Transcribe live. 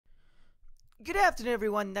Good afternoon,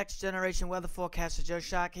 everyone. Next Generation Weather Forecaster Joe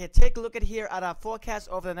Shock here. Take a look at our forecast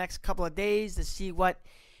over the next couple of days to see what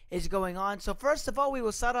is going on. So first of all, we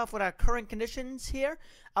will start off with our current conditions here.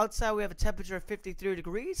 Outside, we have a temperature of 53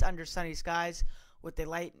 degrees under sunny skies with a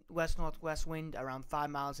light west-northwest wind around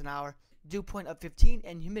 5 miles an hour, dew point of 15,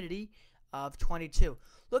 and humidity of 22.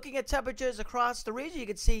 Looking at temperatures across the region, you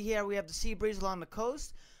can see here we have the sea breeze along the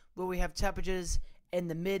coast where we have temperatures in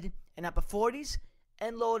the mid and upper 40s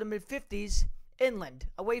and low to mid 50s inland,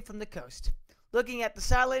 away from the coast. Looking at the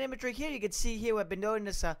satellite imagery here, you can see here we've been noting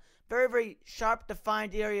this very, very sharp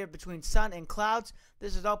defined area between sun and clouds.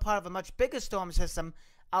 This is all part of a much bigger storm system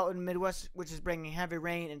out in the Midwest, which is bringing heavy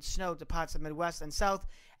rain and snow to parts of the Midwest and South.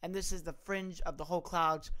 And this is the fringe of the whole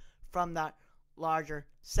clouds from that larger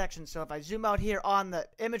section. So if I zoom out here on the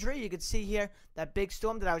imagery, you can see here that big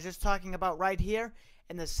storm that I was just talking about right here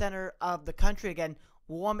in the center of the country. Again,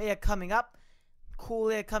 warm air coming up,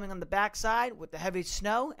 cool air coming on the backside with the heavy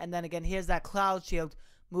snow, and then again here's that cloud shield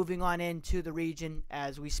moving on into the region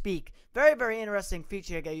as we speak. Very, very interesting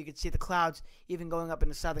feature again. You can see the clouds even going up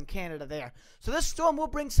into southern Canada there. So this storm will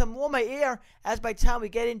bring some warmer air as by the time we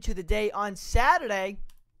get into the day on Saturday.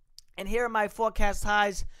 And here are my forecast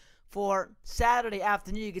highs for Saturday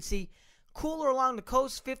afternoon. You can see cooler along the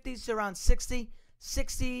coast, 50s to around 60,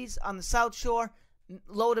 60s on the South Shore,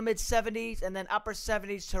 low to mid 70s, and then upper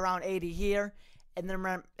 70s to around 80 here in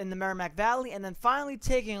the Merrimack Valley. And then finally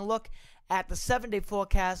taking a look at the 7-day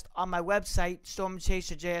forecast on my website,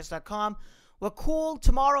 stormchaserjs.com. We're cool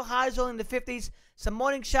tomorrow, highs only in the 50s. Some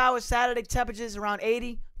morning showers Saturday, temperatures around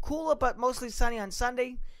 80. Cooler but mostly sunny on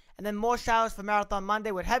Sunday. And then more showers for Marathon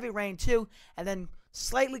Monday with heavy rain too. And then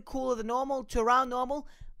slightly cooler than normal to around normal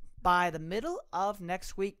by the middle of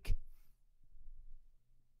next week.